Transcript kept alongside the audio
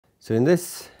So in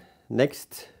this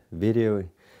next video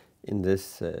in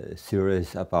this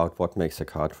series about what makes a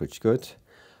cartridge good,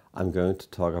 I'm going to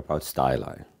talk about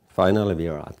styli. Finally we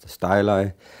are at the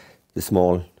styli, the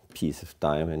small piece of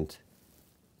diamond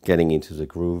getting into the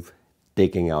groove,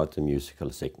 digging out the musical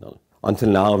signal. Until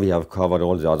now we have covered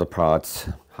all the other parts,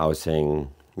 housing,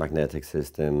 magnetic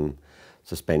system,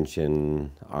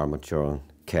 suspension, armature,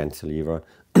 cantilever,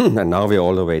 and now we're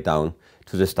all the way down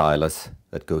to the stylus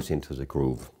that goes into the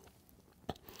groove.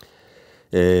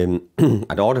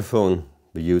 At Ortofon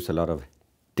we use a lot of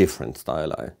different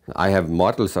styli. I have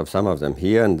models of some of them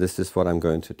here, and this is what I'm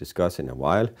going to discuss in a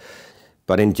while.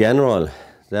 But in general,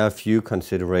 there are a few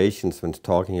considerations when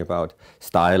talking about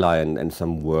styli and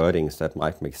some wordings that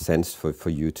might make sense for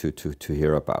you to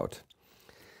hear about.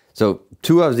 So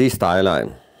two of these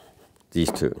styli, these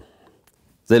two,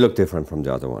 they look different from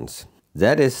the other ones.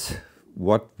 That is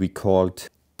what we called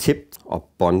tipped or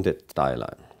bonded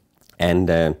styli. And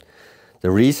the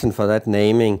reason for that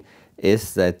naming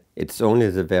is that it's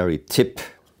only the very tip.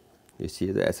 You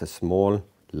see there's a small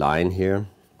line here,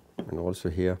 and also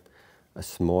here a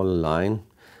small line.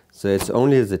 So it's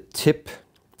only the tip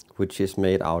which is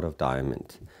made out of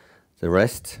diamond. The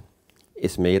rest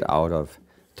is made out of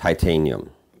titanium.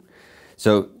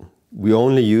 So we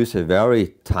only use a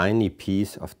very tiny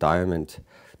piece of diamond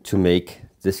to make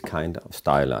this kind of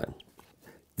styli.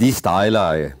 These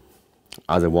styli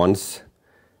are the ones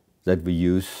that we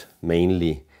use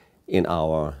mainly in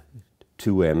our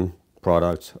 2M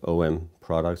products, OM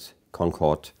products,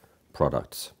 Concord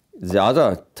products. The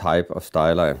other type of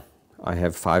styli, I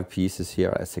have 5 pieces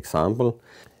here as example.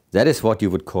 That is what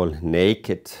you would call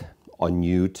naked or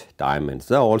nude diamonds.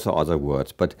 There are also other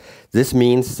words, but this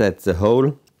means that the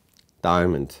whole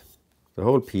diamond, the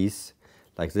whole piece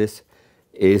like this,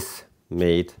 is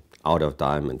made out of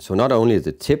diamond. So not only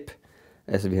the tip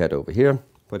as we had over here,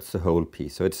 but it's the whole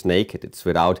piece. So it's naked, it's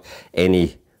without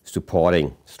any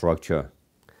supporting structure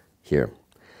here.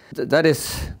 That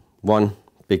is one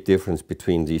big difference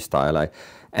between these styli.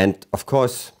 And of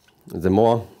course, the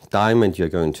more diamond you're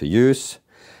going to use,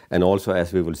 and also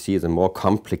as we will see, the more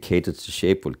complicated the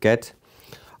shape will get,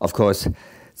 of course,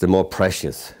 the more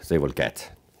precious they will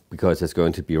get, because it's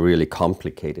going to be really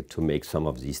complicated to make some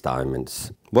of these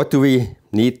diamonds. What do we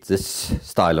need this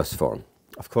stylus for?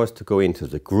 Of course, to go into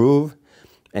the groove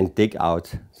and dig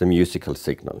out the musical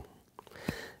signal.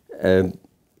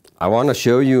 I want to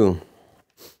show you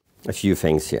a few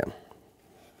things here.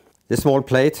 This small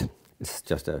plate is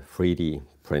just a 3D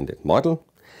printed model.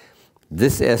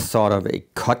 This is sort of a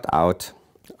cutout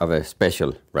of a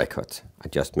special record. I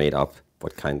just made up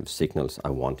what kind of signals I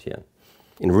want here.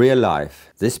 In real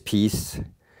life, this piece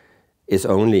is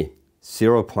only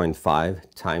 0.5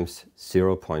 times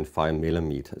 0.5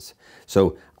 millimeters.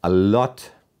 So a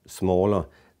lot smaller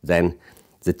than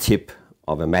the tip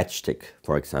of a matchstick,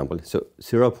 for example. So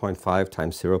 0.5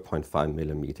 times 0.5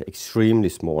 millimeter, extremely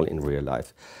small in real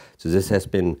life. So this has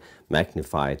been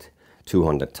magnified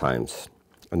 200 times.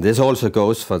 And this also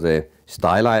goes for the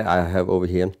styli I have over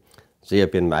here. They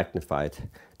have been magnified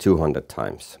 200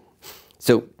 times.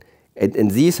 So, and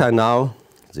these are now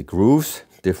the grooves,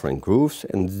 different grooves,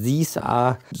 and these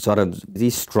are sort of,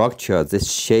 this structure,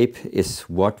 this shape is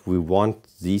what we want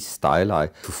these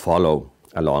styli to follow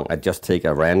along. I just take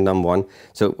a random one.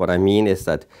 So what I mean is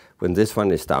that when this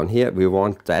one is down here, we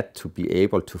want that to be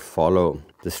able to follow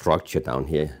the structure down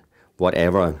here.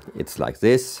 Whatever it's like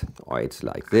this or it's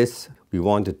like this, we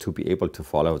want it to be able to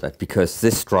follow that, because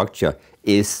this structure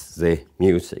is the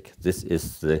music. This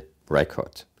is the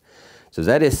record. So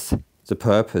that is the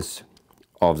purpose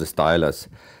of the stylus,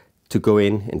 to go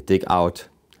in and dig out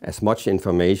as much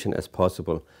information as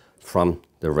possible from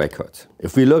the record.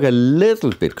 If we look a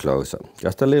little bit closer,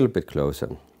 just a little bit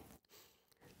closer,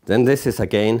 then this is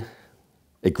again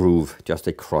a groove, just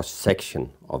a cross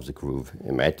section of the groove.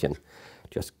 Imagine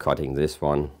just cutting this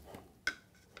one,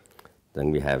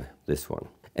 then we have this one.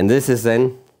 And this is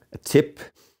then a tip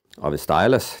of a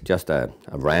stylus, just a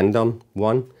random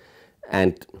one.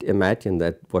 And imagine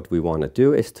that what we want to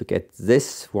do is to get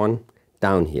this one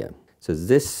down here. So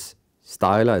this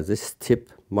styli, this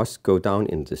tip, must go down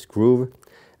in this groove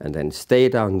and then stay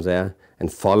down there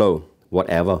and follow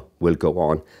whatever will go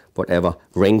on, whatever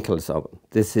wrinkles up.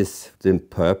 This is the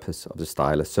purpose of the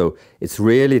stylus. So it's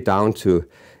really down to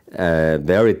a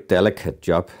very delicate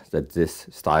job that this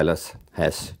stylus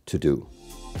has to do.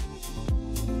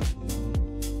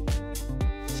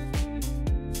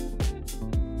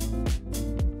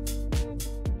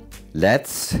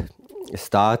 Let's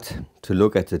start to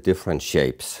look at the different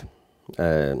shapes.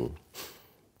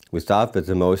 We start with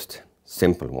the most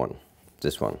simple one,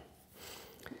 this one.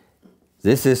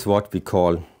 This is what we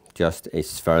call just a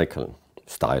spherical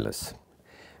stylus.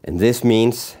 And this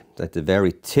means that the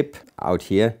very tip out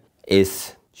here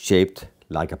is shaped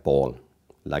like a ball,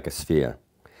 like a sphere.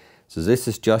 So this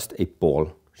is just a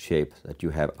ball shape that you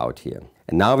have out here.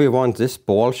 And now we want this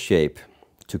ball shape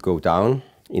to go down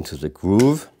into the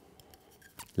groove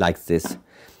like this.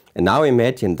 And now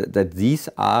imagine that these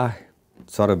are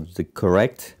sort of the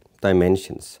correct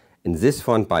dimensions. And this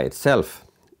one by itself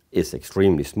is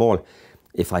extremely small.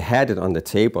 If I had it on the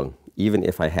table, even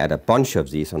if I had a bunch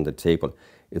of these on the table,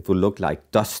 it would look like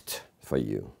dust for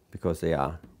you because they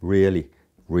are really,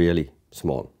 really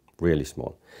small, really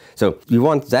small. So we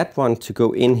want that one to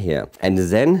go in here. And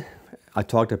then I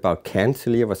talked about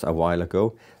cantilevers a while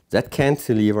ago. That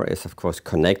cantilever is of course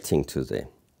connecting to the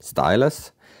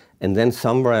stylus. And then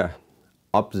somewhere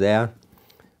up there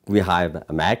we have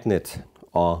a magnet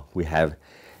or we have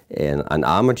an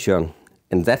armature.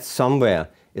 And that somewhere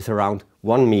is around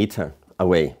 1 meter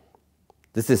away.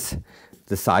 This is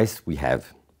the size we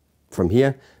have. From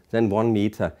here, then 1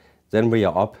 meter, then we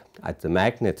are up at the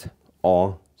magnet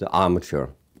or the armature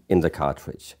in the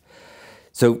cartridge.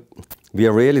 So we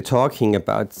are really talking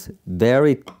about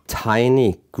very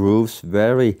tiny grooves,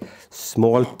 very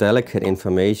small, delicate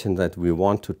information that we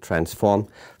want to transform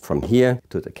from here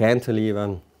to the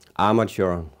cantilever,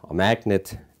 armature or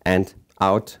magnet, and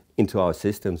out into our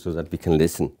system so that we can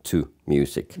listen to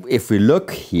music. If we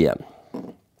look here,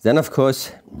 then of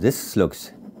course this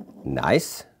looks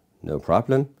nice, no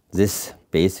problem. This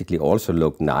basically also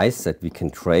looks nice that we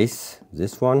can trace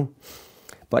this one.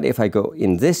 But if I go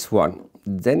in this one,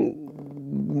 then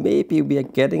maybe we are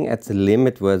getting at the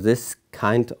limit where this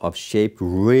kind of shape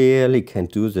really can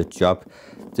do the job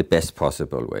the best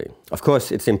possible way. Of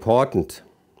course, it's important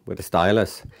with the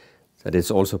stylus that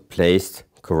it's also placed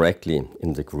correctly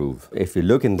in the groove. If we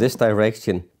look in this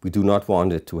direction, we do not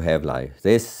want it to have like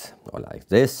this or like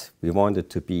this. We want it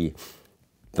to be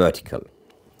vertical.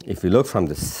 If we look from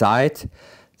the side,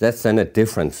 that's then a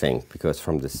different thing, because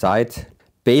from the side,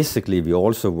 basically we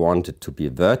also want it to be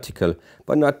vertical,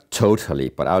 but not totally,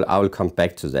 but I will come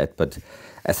back to that. But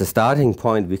as a starting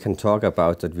point, we can talk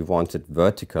about that we want it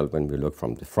vertical when we look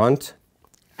from the front,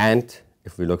 and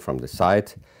if we look from the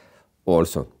side,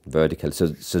 also vertical.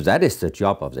 So that is the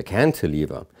job of the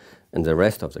cantilever and the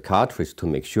rest of the cartridge, to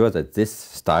make sure that this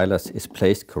stylus is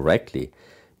placed correctly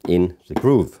in the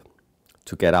groove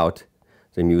to get out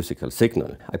the musical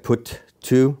signal. I put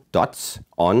 2 dots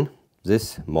on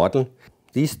this model.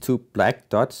 These 2 black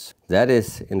dots, that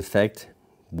is in fact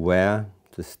where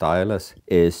the stylus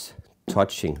is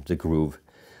touching the groove.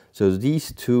 So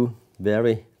these 2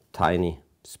 very tiny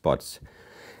spots.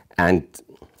 And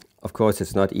of course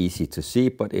it's not easy to see,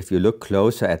 but if you look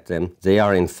closer at them, they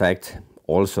are in fact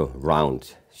also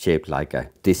round, shaped like a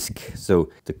disc. So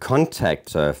the contact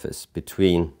surface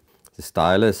between the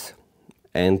stylus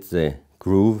and the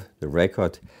groove, the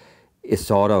record, is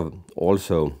sort of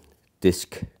also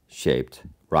disc shaped,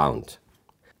 round.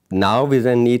 Now we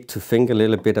then need to think a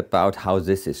little bit about how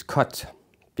this is cut,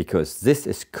 because this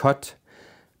is cut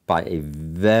by a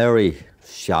very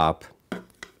sharp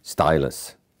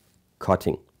stylus,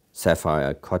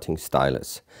 sapphire cutting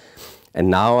stylus. And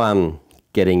now I'm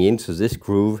getting into this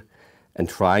groove and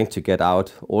trying to get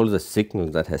out all the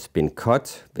signal that has been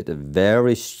cut with a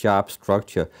very sharp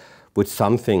structure, with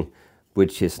something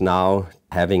which is now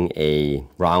having a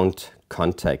round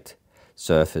contact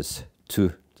surface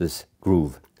to this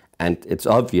groove. And it's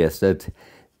obvious that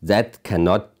that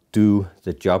cannot do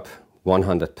the job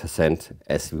 100%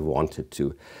 as we want it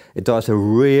to. It does a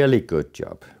really good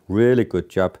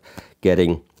job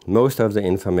getting most of the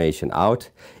information out.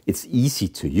 It's easy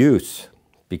to use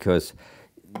because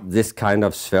this kind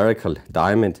of spherical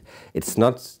diamond, it's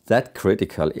not that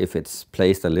critical if it's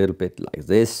placed a little bit like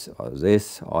this or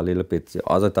a little bit the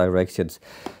other directions.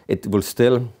 It will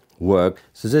still work.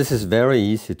 So this is very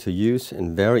easy to use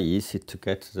and very easy to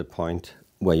get to the point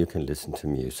where you can listen to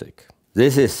music.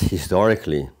 This is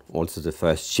historically also the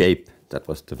first shape that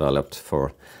was developed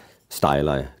for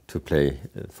Styli to play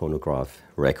phonograph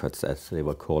records, as they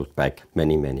were called back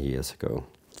many, many years ago.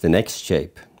 The next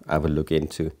shape I will look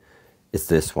into is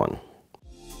this one.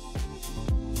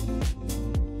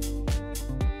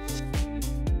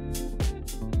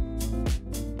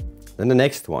 Then the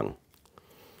next one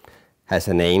has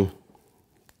a name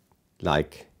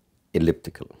like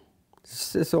elliptical.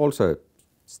 This is also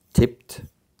tipped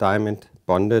diamond,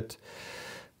 bonded.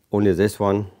 Only this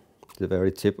one, the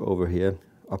very tip over here,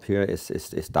 up here is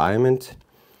diamond.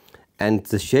 And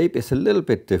the shape is a little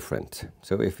bit different.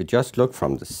 So if you just look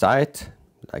from the side,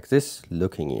 like this,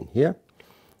 looking in here,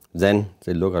 then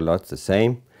they look a lot the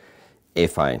same.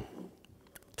 If I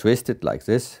twist it like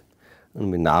this,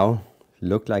 and we now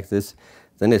look like this,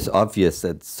 then it's obvious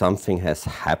that something has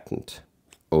happened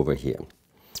over here.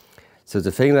 So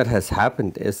the thing that has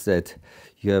happened is that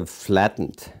you have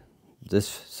flattened this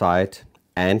side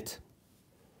and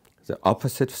the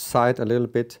opposite side a little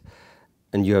bit,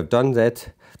 and you have done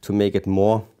that to make it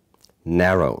more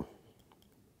narrow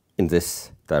in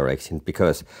this direction,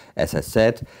 because as I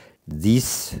said,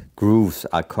 these grooves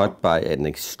are cut by an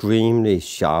extremely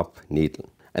sharp needle.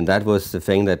 And that was the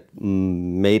thing that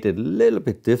made it a little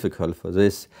bit difficult for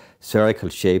this spherical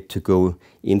shape to go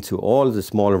into all the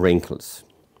small wrinkles.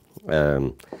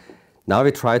 Now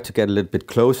we try to get a little bit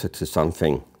closer to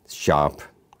something sharp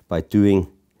by doing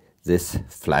this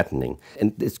flattening.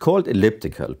 And it's called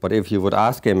elliptical, but if you would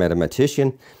ask a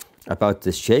mathematician about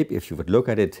this shape, if you would look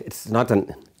at it, it's not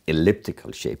an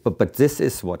elliptical shape, but this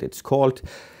is what it's called.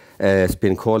 It's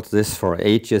been called this for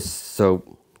ages,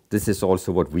 so this is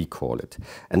also what we call it.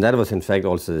 And that was in fact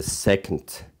also the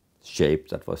second shape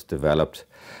that was developed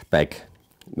back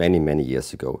many, many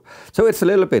years ago. So it's a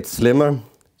little bit slimmer.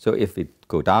 So if we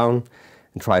go down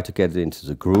and try to get it into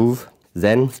the groove,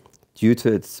 then due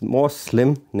to its more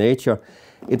slim nature,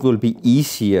 it will be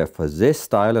easier for this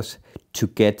stylus to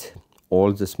get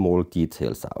all the small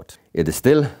details out. It is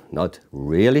still not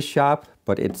really sharp,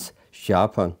 but it's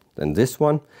sharper than this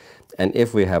one. And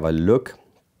if we have a look,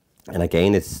 and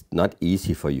again, it's not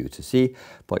easy for you to see,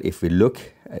 but if we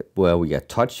look at where we are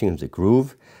touching the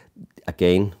groove,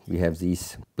 again, we have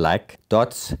these black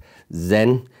dots,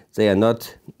 then they are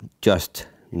not just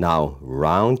now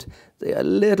round, they are a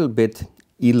little bit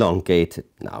elongated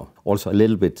now. Also a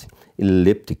little bit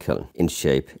elliptical in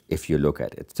shape if you look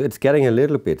at it. So it's getting a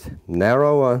little bit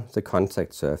narrower, the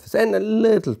contact surface, and a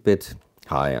little bit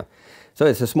higher. So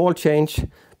it's a small change,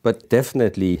 but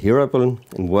definitely hearable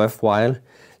and worthwhile.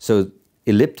 So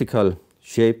elliptical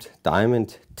shaped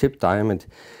diamond, tip diamond,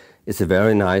 is a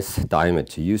very nice diamond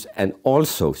to use. And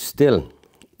also still,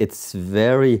 it's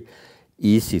very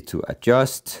easy to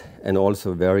adjust and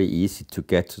also very easy to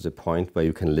get to the point where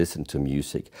you can listen to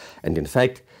music. And in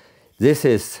fact, this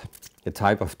is a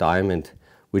type of diamond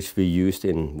which we used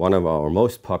in one of our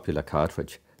most popular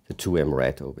cartridge, the 2M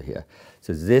Red over here.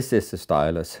 So this is the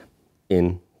stylus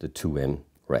in the 2M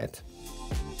Red.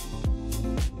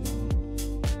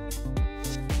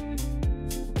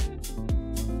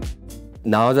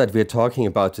 Now that we're talking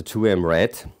about the 2M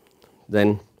Red,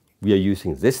 then we are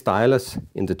using this stylus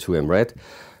in the 2M Red.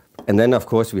 And then of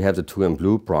course we have the 2M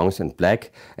Blue, Bronze and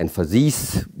Black. And for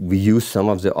these we use some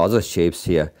of the other shapes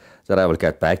here that I will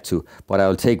get back to. But I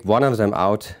will take one of them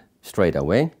out straight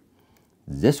away.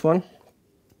 This one,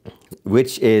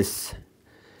 which is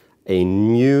a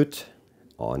nude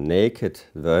or naked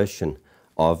version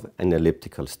of an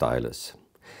elliptical stylus.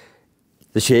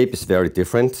 The shape is very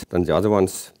different than the other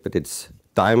ones, but it's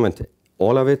diamond,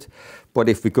 all of it. But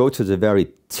if we go to the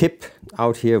very tip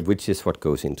out here, which is what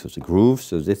goes into the groove,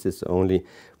 so this is the only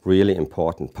really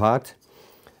important part,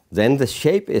 then the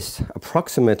shape is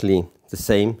approximately the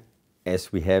same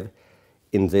as we have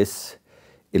in this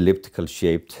elliptical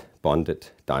shaped bonded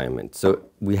diamond. So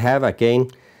we have again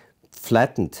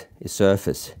flattened a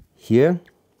surface here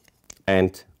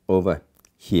and over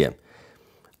here.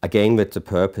 Again with the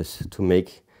purpose to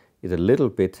make it a little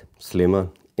bit slimmer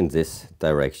in this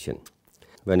direction.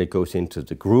 When it goes into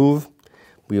the groove,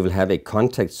 we will have a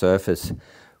contact surface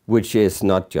which is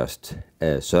not just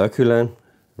circular,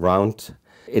 round,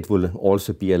 it will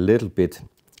also be a little bit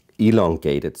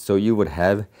elongated. So you would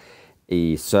have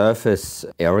a surface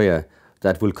area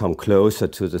that will come closer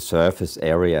to the surface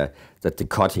area that the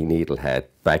cutting needle had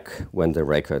back when the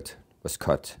record was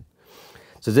cut.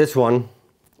 So this one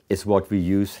is what we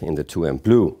use in the 2M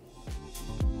Blue.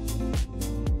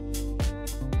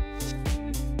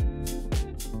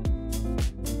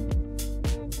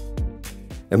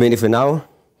 I mean, if we now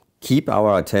keep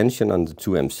our attention on the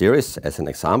 2M series as an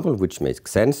example, which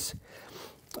makes sense,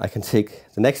 I can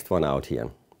take the next one out here,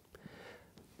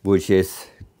 which is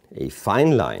a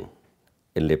fine line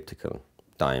elliptical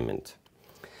diamond.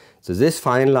 So this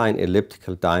fine line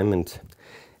elliptical diamond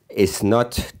is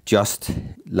not just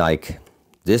like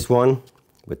this one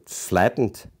with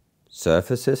flattened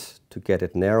surfaces to get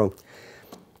it narrow.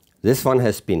 This one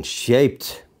has been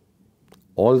shaped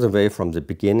all the way from the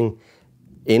beginning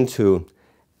into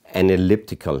an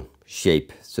elliptical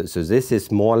shape. So this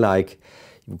is more like,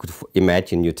 you could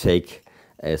imagine you take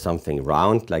something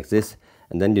round like this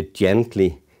and then you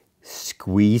gently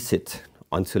squeeze it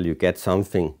until you get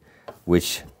something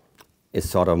which is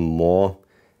sort of more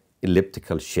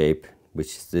elliptical shape,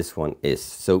 which this one is.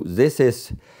 So this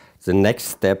is the next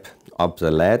step up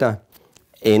the ladder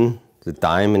in the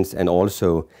diamonds and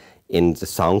also in the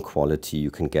sound quality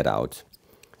you can get out.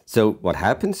 So what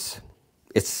happens,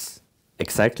 it's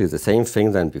exactly the same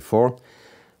thing than before.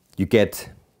 You get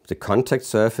the contact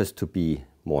surface to be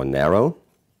more narrow,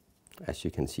 as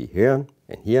you can see here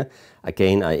and here.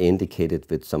 Again, I indicated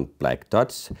with some black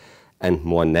dots. And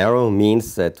more narrow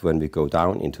means that when we go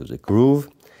down into the groove,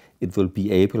 it will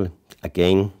be able,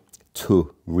 again,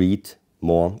 to read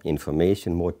more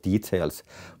information, more details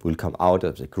will come out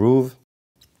of the groove.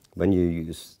 When you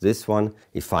use this one,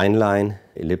 a fine line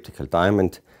elliptical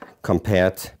diamond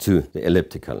compared to the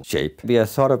elliptical shape. We are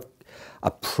sort of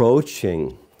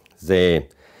approaching the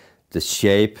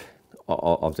shape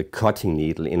of the cutting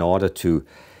needle in order to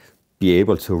be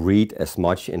able to read as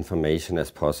much information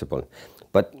as possible.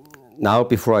 But now,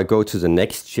 before I go to the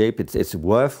next shape, it's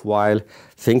worthwhile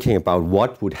thinking about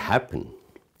what would happen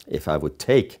if I would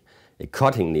take a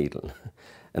cutting needle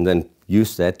and then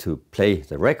use that to play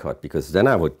the record, because then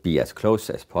I would be as close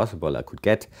as possible I could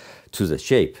get to the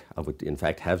shape. I would in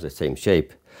fact have the same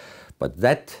shape, but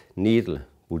that needle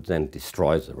would then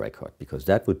destroy the record because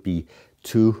that would be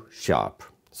too sharp.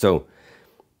 So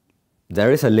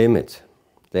there is a limit.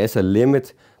 There's a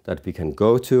limit that we can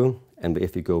go to, and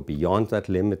if we go beyond that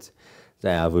limit,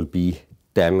 there will be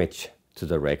damage to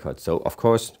the record. So of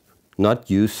course, not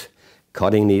use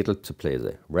cutting needle to play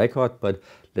the record, but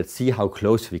let's see how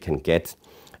close we can get.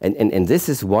 And this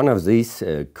is one of these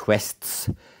quests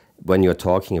when you're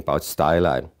talking about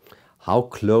styli. How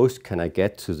close can I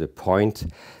get to the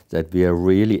point that we are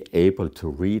really able to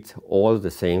read all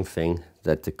the same thing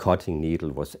that the cutting needle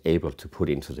was able to put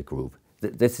into the groove?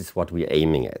 This is what we're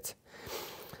aiming at.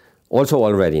 Also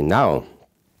already now,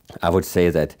 I would say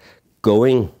that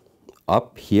going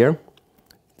up here,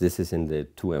 this is in the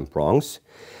 2M Bronx,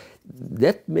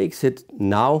 that makes it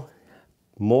now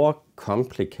more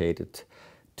complicated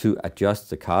to adjust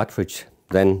the cartridge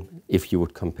than if you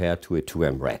would compare to a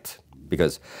 2M Red.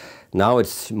 Because now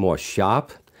it's more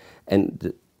sharp,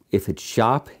 and if it's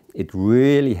sharp, it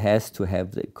really has to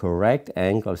have the correct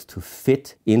angles to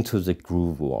fit into the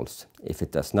groove walls. If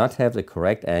it does not have the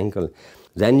correct angle,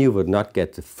 then you would not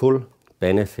get the full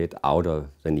benefit out of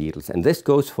the needles. And this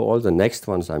goes for all the next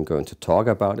ones I'm going to talk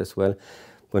about as well.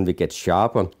 When we get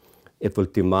sharper, it will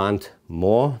demand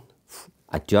more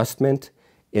adjustment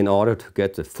in order to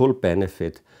get the full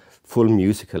benefit, full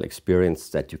musical experience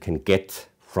that you can get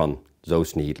from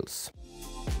those needles.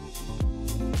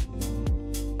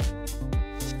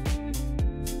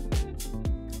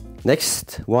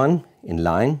 Next one in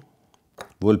line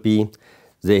will be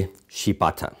the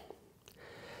Shibata.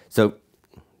 So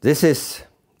this is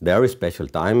very special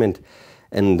diamond,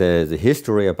 and the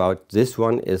history about this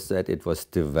one is that it was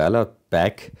developed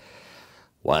back,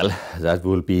 well, that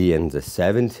will be in the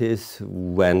 70s,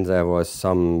 when there was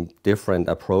some different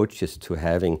approaches to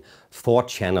having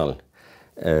 4-channel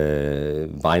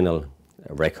vinyl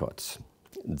records.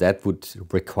 That would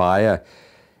require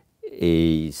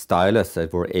a stylus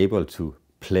that were able to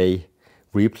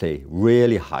replay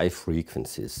really high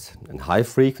frequencies. And high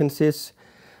frequencies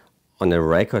on a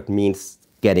record means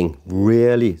getting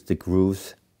really the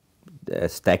grooves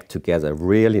stacked together,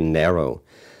 really narrow.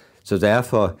 So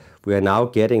therefore, we are now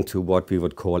getting to what we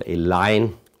would call a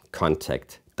line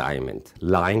contact diamond.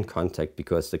 Line contact,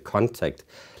 because the contact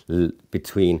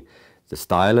between the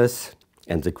stylus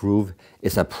and the groove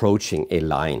is approaching a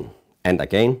line. And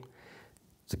again,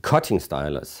 the cutting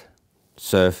stylus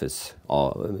surface,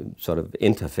 or sort of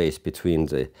interface between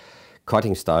the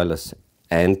cutting stylus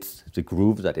and the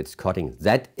groove that it's cutting,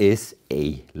 that is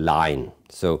a line.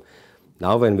 So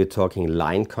now when we're talking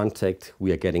line contact,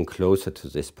 we are getting closer to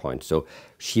this point. So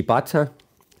Shibata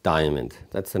diamond,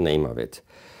 that's the name of it.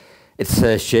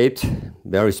 It's shaped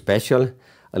very special,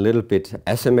 a little bit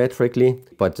asymmetrically,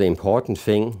 but the important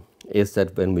thing is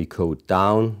that when we go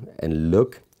down and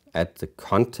look at the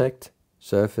contact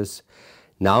surface,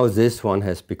 now this one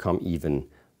has become even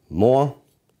more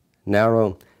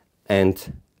narrow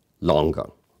and longer.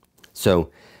 So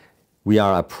we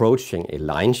are approaching a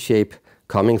line shape,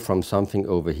 coming from something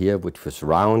over here which was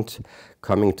round,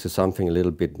 coming to something a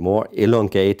little bit more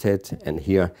elongated, and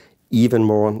here even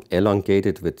more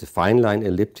elongated with the fine line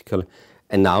elliptical,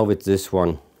 and now with this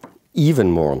one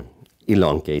even more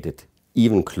elongated,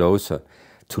 even closer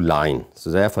to line.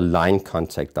 So therefore line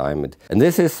contact diamond. And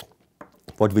this is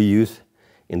what we use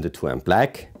in the 2M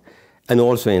Black and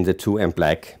also in the 2M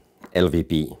Black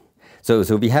LVB.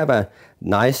 So we have a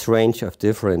nice range of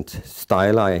different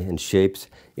styli and shapes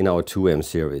in our 2M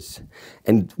series.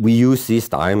 And we use these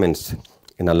diamonds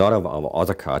in a lot of our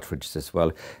other cartridges as well.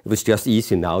 It was just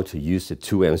easy now to use the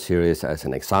 2M series as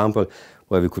an example.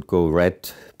 where we could go red,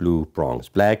 blue, bronze,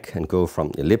 black, and go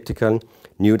from elliptical,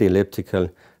 nude elliptical,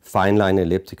 fine line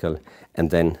elliptical, and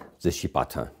then the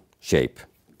Shibata shape.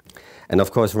 And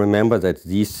of course, remember that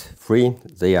these three,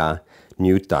 they are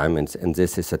nude diamonds, and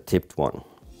this is a tipped one.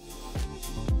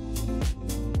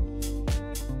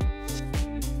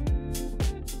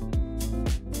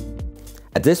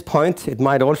 At this point, it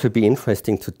might also be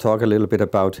interesting to talk a little bit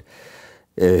about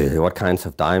what kinds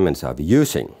of diamonds are we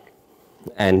using.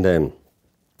 And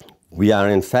we are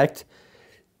in fact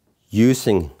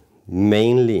using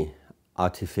mainly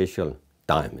artificial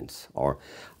diamonds, or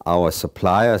our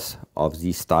suppliers of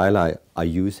these styli are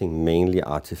using mainly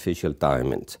artificial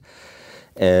diamonds.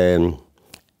 And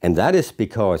that is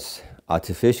because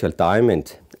artificial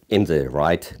diamond, in the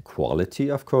right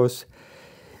quality of course,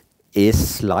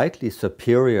 is slightly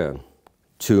superior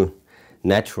to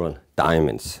natural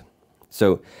diamonds.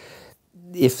 So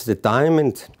if the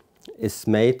diamond is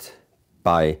made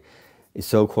by a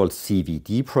so-called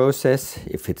CVD process,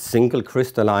 if it's single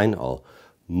crystalline or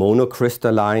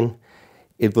monocrystalline,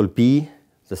 it will be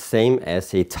the same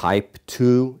as a type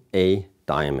 2A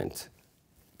diamond.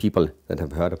 People that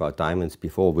have heard about diamonds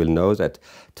before will know that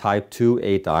type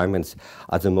 2A diamonds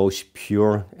are the most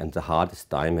pure and the hardest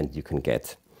diamond you can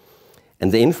get.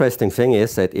 And the interesting thing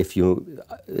is that if you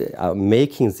are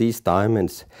making these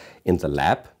diamonds in the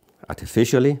lab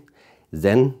artificially,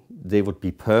 then they would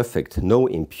be perfect, no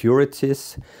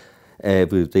impurities,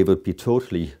 they would be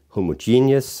totally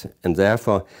homogeneous and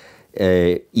therefore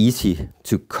easy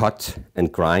to cut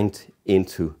and grind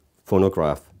into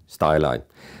phonograph styli.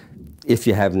 If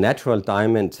you have natural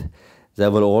diamond,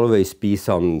 there will always be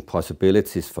some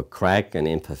possibilities for crack and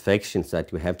imperfections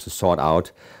that you have to sort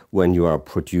out when you are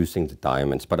producing the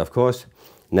diamonds. But of course,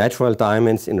 natural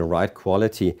diamonds in the right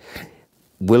quality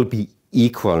will be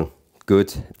equal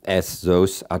good as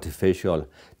those artificial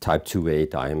type 2A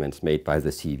diamonds made by the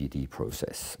CVD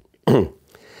process.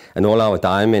 And all our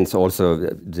diamonds, also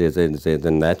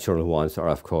the natural ones, are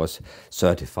of course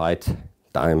certified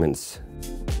diamonds.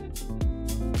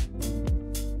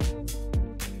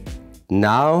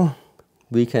 Now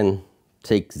we can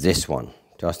take this one,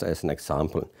 just as an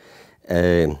example.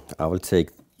 I will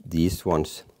take these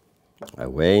ones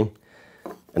away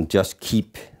and just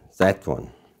keep that one,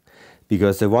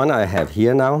 because the one I have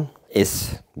here now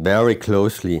is very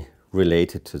closely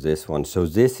related to this one. So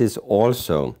this is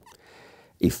also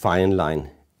a fine line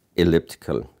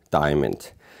elliptical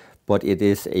diamond, but it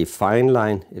is a fine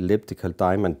line elliptical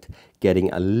diamond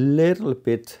getting a little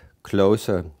bit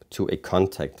closer to a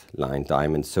contact line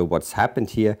diamond. So what's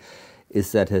happened here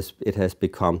is that it has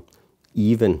become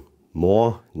even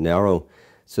more narrow,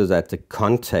 so that the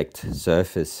contact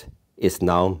surface is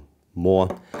now more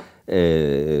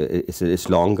is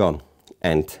longer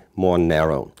and more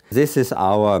narrow. This is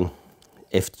our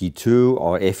FG2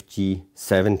 or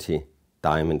FG70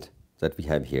 diamond that we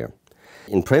have here.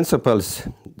 In principles,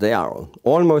 they are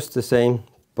almost the same,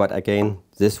 but again,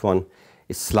 this one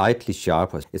is slightly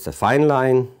sharper. It's a fine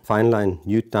line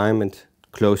nude diamond,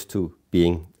 close to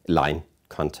being line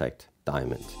contact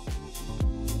diamond.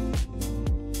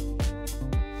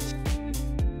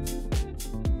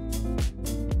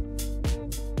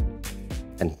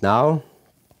 And now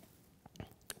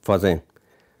for the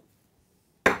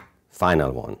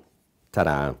final one.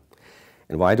 Ta-da!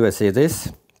 And why do I say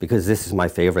this? Because this is my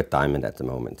favorite diamond at the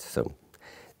moment. So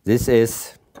this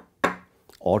is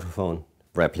Ortofon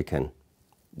Replicant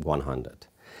 100.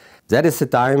 That is the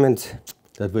diamond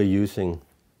that we're using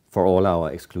for all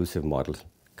our exclusive model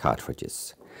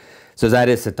cartridges. So that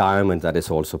is the diamond that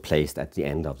is also placed at the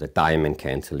end of the diamond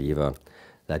cantilever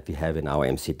that we have in our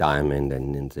MC Diamond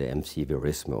and in the MC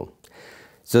Verismo.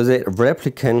 So the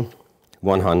Replicant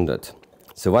 100.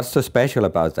 So what's so special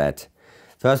about that?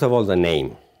 First of all, the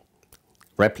name,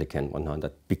 Replicant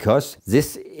 100, because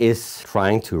this is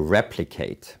trying to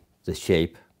replicate the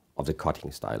shape of the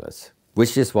cutting stylus,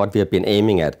 which is what we have been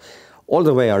aiming at all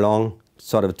the way along,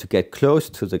 sort of to get close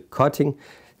to the cutting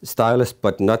stylus,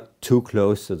 but not too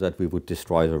close so that we would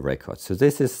destroy the record. So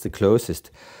this is the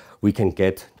closest we can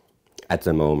get at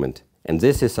the moment. And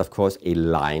this is, of course, a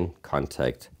line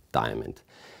contact diamond.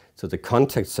 So the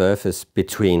contact surface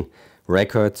between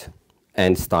record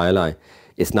and styli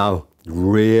is now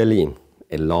really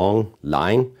a long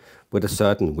line with a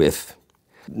certain width.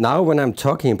 Now when I'm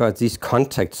talking about this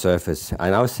contact surface, I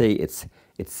now say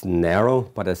it's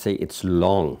narrow, but I say it's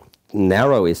long.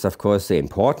 Narrow is of course the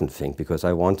important thing because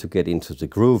I want to get into the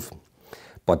groove.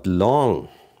 But long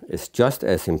is just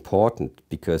as important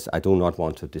because I do not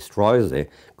want to destroy the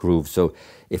groove. So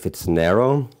if it's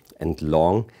narrow and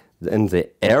long, then the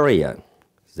area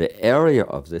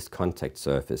of this contact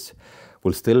surface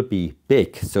will still be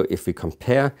big. So if we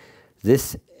compare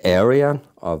this area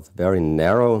of very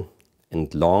narrow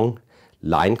and long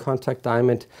line contact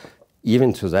diamond,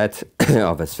 even to that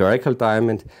of a spherical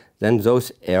diamond, then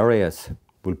those areas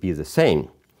will be the same.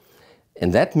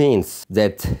 And that means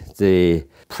that the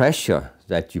pressure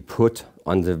that you put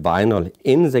on the vinyl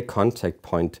in the contact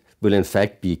point will in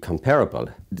fact be comparable.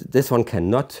 This one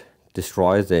cannot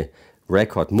destroy the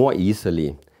record more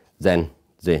easily than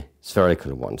the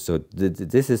spherical one. So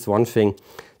this is one thing.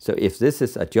 So if this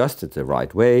is adjusted the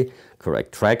right way,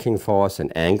 correct tracking force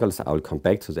and angles, I will come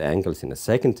back to the angles in a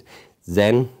second,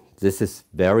 then this is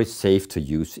very safe to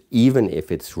use, even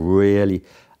if it's really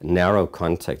narrow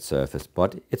contact surface,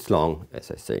 but it's long, as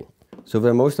I say. So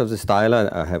the most of the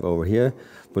styli I have over here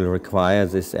will require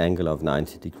this angle of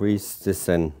 90 degrees. This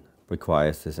then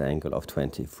requires this angle of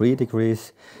 23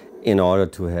 degrees in order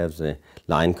to have the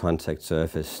line contact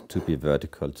surface to be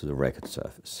vertical to the record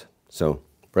surface. So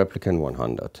Replicant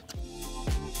 100.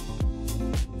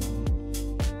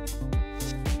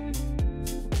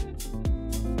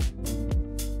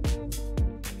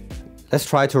 Let's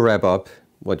try to wrap up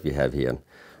what we have here.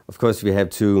 Of course, we have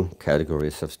two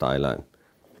categories of styli.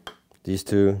 These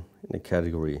two in a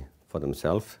category for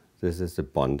themselves. This is the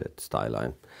bonded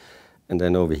styli. And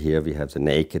then over here we have the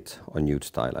naked or nude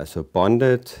styli. So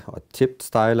bonded or tipped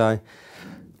styli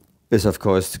is of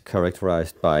course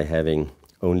characterized by having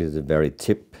only the very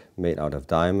tip made out of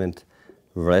diamond.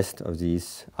 The rest of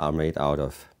these are made out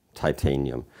of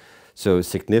titanium. So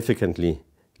significantly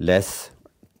less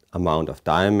amount of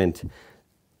diamond,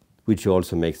 which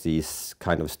also makes these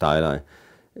kind of styli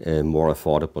more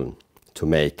affordable to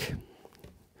make.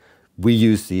 We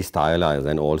use these styli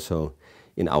then also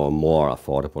in our more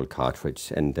affordable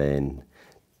cartridge, and then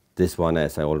this one,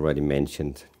 as I already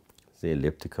mentioned, the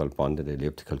elliptical, bonded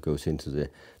elliptical, goes into the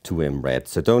 2M red.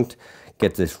 So don't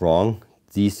get this wrong.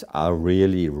 These are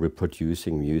really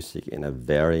reproducing music in a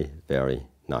very, very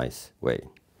nice way.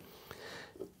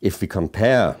 If we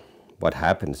compare what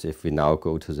happens if we now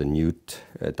go to the nude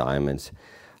diamonds,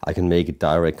 I can make a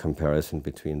direct comparison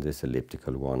between this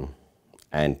elliptical one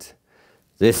and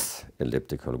this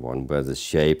elliptical one, where the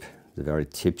shape, the very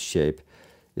tip shape,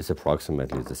 is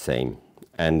approximately the same.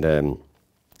 And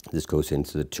this goes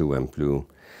into the 2M blue.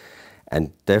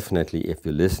 And definitely, if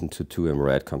you listen to 2M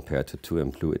red compared to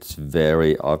 2M blue, it's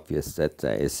very obvious that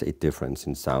there is a difference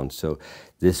in sound. So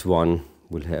this one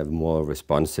will have more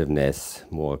responsiveness,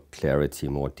 more clarity,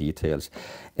 more details.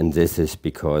 And this is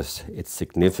because it's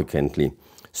significantly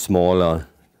smaller,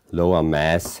 lower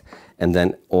mass, and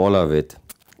then all of it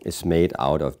is made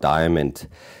out of diamond.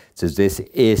 So this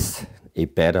is a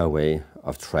better way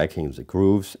of tracking the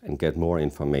grooves and get more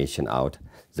information out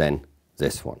than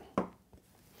this one.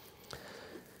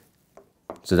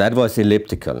 So that was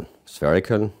elliptical,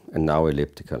 spherical, and now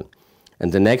elliptical.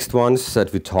 And the next ones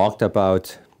that we talked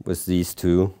about was these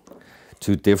two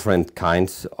different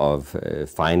kinds of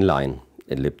fine line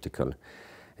elliptical.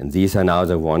 And these are now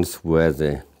the ones where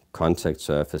the contact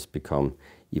surface become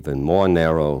even more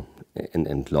narrow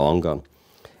and longer.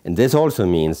 And this also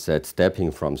means that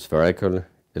stepping from spherical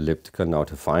elliptical now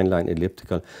to fine line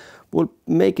elliptical will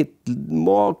make it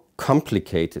more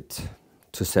complicated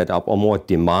to set up, or more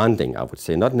demanding, I would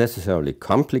say. Not necessarily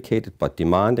complicated, but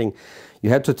demanding. You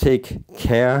have to take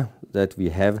care that we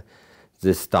have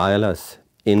the stylus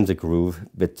in the groove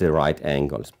with the right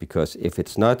angles, because if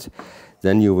it's not,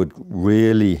 then you would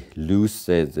really lose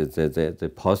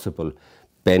the possible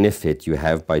benefit you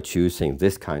have by choosing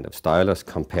this kind of stylus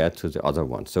compared to the other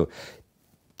one. So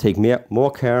take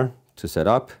more care to set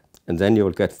up, and then you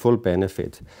will get full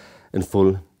benefit and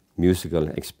full musical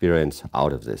experience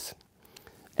out of this.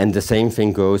 And the same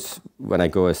thing goes when I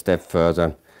go a step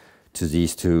further to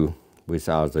these two, which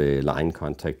are the line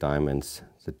contact diamonds,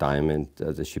 the diamond,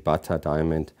 the Shibata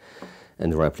diamond,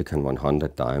 and the Replicant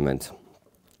 100 diamond.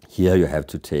 Here you have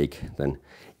to take then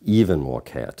even more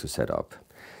care to set up.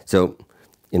 So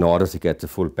in order to get the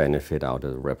full benefit out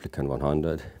of the Replicant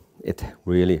 100, it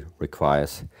really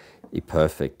requires a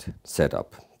perfect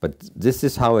setup. But this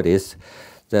is how it is.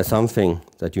 There's something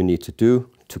that you need to do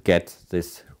to get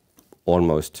this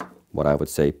almost, what I would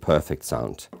say, perfect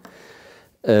sound.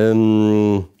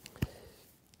 The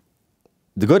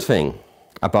good thing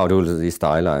about all of these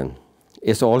styli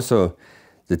is also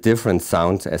the different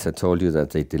sounds, as I told you,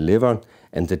 that they deliver,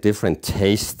 and the different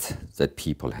taste that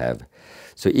people have.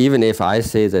 So even if I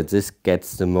say that this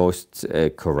gets the most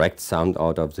correct sound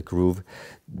out of the groove,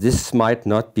 this might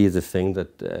not be the thing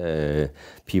that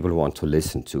people want to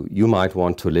listen to. You might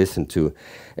want to listen to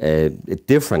a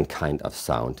different kind of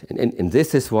sound. And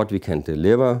this is what we can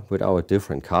deliver with our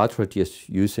different cartridges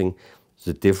using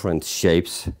the different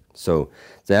shapes. So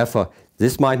therefore,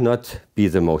 this might not be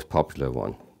the most popular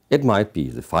one. It might be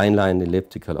the fine line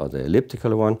elliptical or the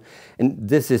elliptical one. And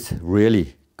this is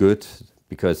really good,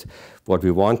 because what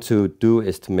we want to do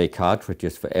is to make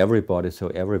cartridges for everybody, so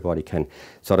everybody can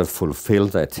sort of fulfill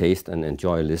their taste and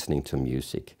enjoy listening to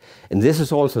music. And this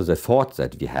is also the thought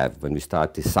that we have when we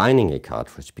start designing a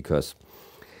cartridge, because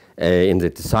in the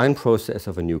design process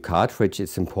of a new cartridge,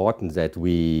 it's important that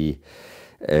we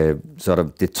sort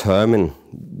of determine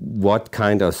what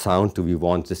kind of sound do we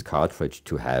want this cartridge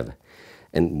to have.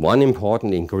 And one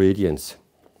important ingredient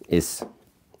is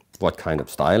what kind of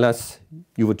stylus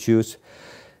you would choose.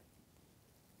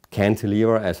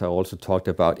 Cantilever, as I also talked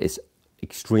about, is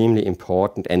extremely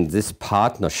important, and this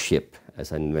partnership,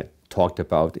 as I talked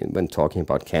about when talking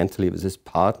about cantilever, this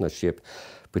partnership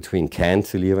between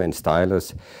cantilever and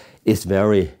stylus is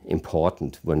very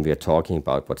important when we are talking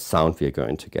about what sound we are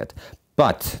going to get.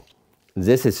 But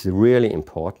this is really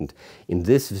important. In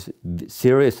this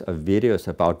series of videos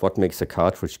about what makes a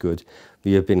cartridge good,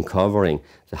 we have been covering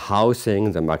the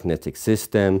housing, the magnetic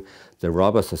system, the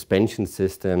rubber suspension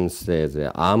systems,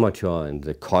 the armature and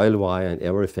the coil wire and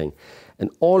everything. And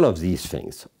all of these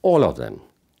things, all of them,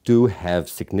 do have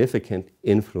significant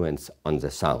influence on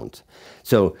the sound.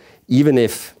 So even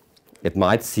if it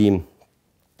might seem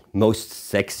most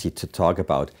sexy to talk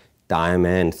about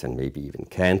diamonds and maybe even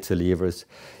cantilevers,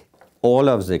 all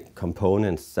of the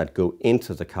components that go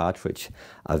into the cartridge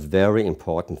are very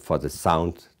important for the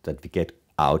sound that we get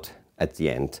out at the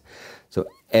end. So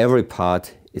every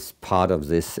part is part of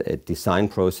this design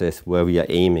process where we are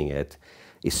aiming at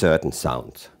a certain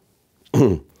sound.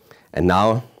 And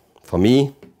now, for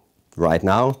me, right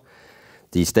now,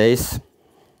 these days,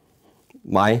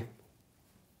 my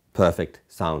perfect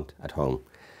sound at home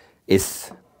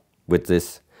is with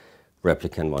this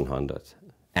Replicant 100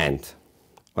 and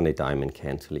on a diamond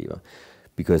cantilever,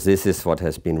 because this is what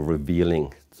has been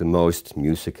revealing the most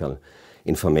musical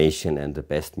information and the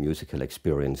best musical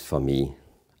experience for me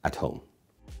at home.